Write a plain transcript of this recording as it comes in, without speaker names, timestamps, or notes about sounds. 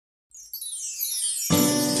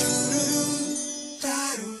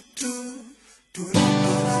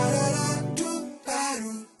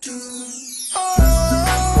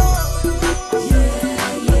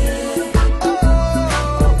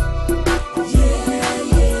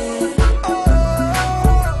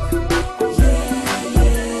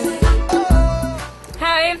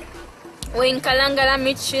in Kalangala.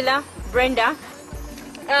 Meet Sheila, Brenda,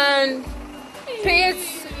 and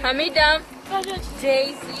Pete, Hamida,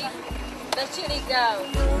 Daisy, the Chilli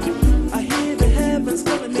Galz. I hear the heavens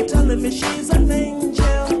calling me, telling me she's an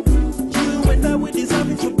angel. You and I, we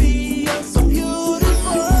deserve to be so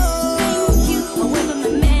beautiful. Thank you. However, my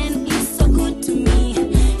man is so good to me.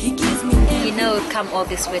 He gives me everything. We now come all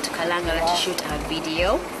this way to Kalangala to shoot our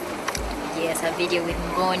video. Yes, a video with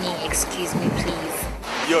Ngoni. Excuse me, please.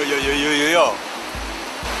 Yo.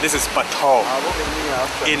 This is Pato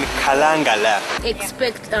in Kalangala.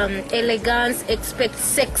 Expect elegance, expect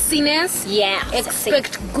sexiness. Yeah,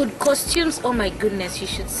 expect good costumes. Oh my goodness, you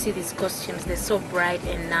should see these costumes. They're so bright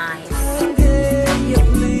and nice.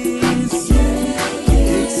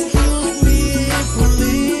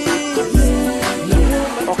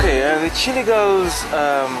 Okay, the Chilli Galz,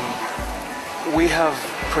 we have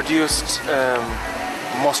produced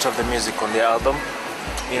most of the music on the album.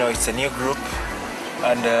 You know, it's a new group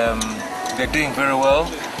and they're doing very well.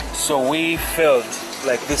 So we felt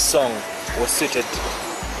like this song was suited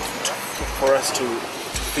for us to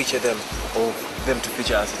feature them, or them to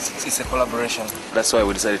feature us. It's a collaboration. That's why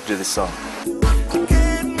we decided to do this song.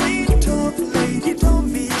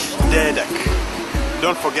 Dedak.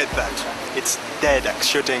 Don't forget that. It's Dedak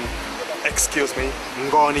shooting, excuse me,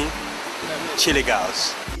 Ngoni, Chilli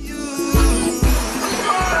Galz.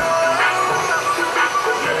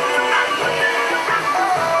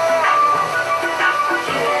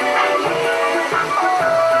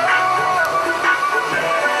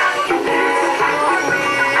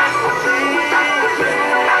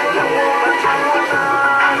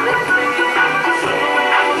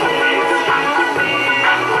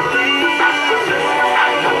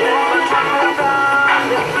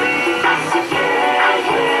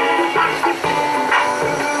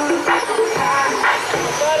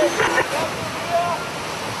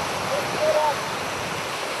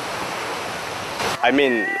 I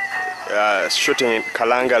mean, shooting in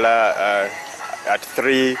Kalangala at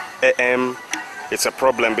 3 a.m. it's a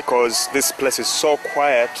problem because this place is so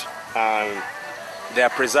quiet and they are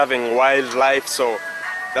preserving wildlife, so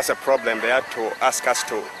that's a problem. They had to ask us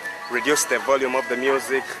to reduce the volume of the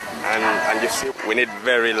music, and you see we need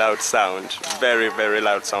very loud sound, very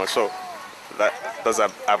loud sound. So those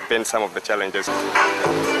have been some of the challenges.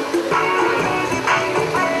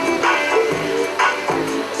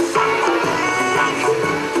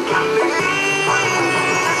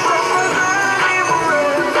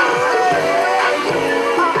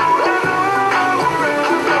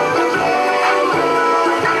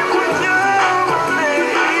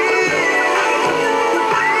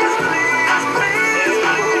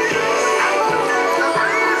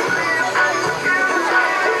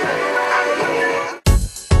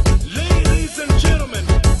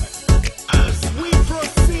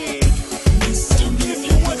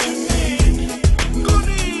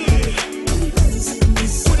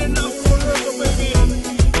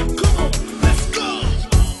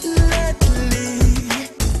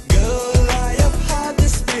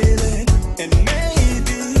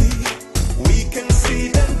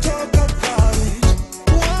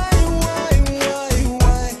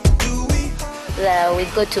 We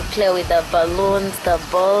got to play with the balloons, the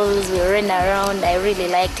balls, we ran around. I really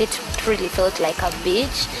liked it. It really felt like a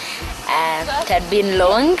beach. It had been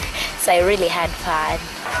long, so I really had fun.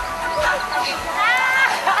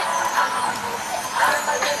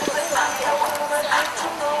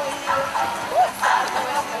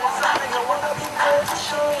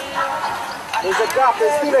 There's a gap,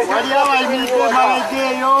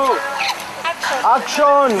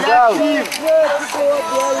 Action, go! Please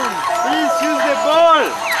use the ball!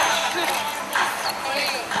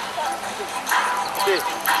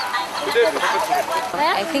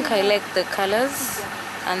 I think I like the colors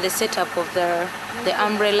and the setup of the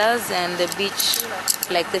umbrellas and the beach,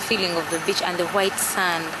 like the feeling of the beach and the white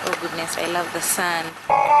sand. Oh goodness, I love the sand.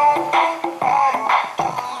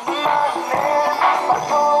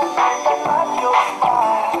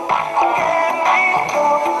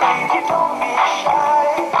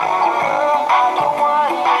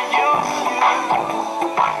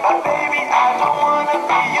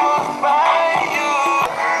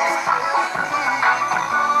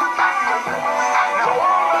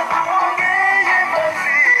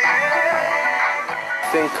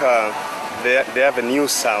 I think they have a new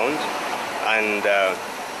sound, and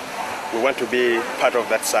we want to be part of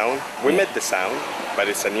that sound. We made the sound, but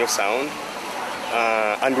it's a new sound,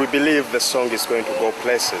 and we believe the song is going to go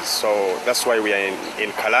places. So that's why we are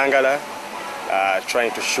in Kalangala,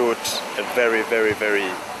 trying to shoot a very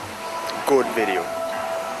good video,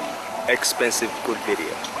 expensive good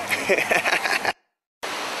video.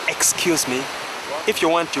 excuse me. If you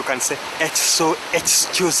want, you can say so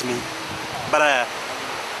excuse me. But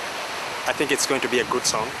I think it's going to be a good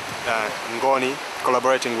song. Ngoni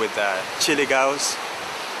collaborating with Chilli Galz.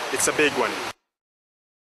 It's a big one.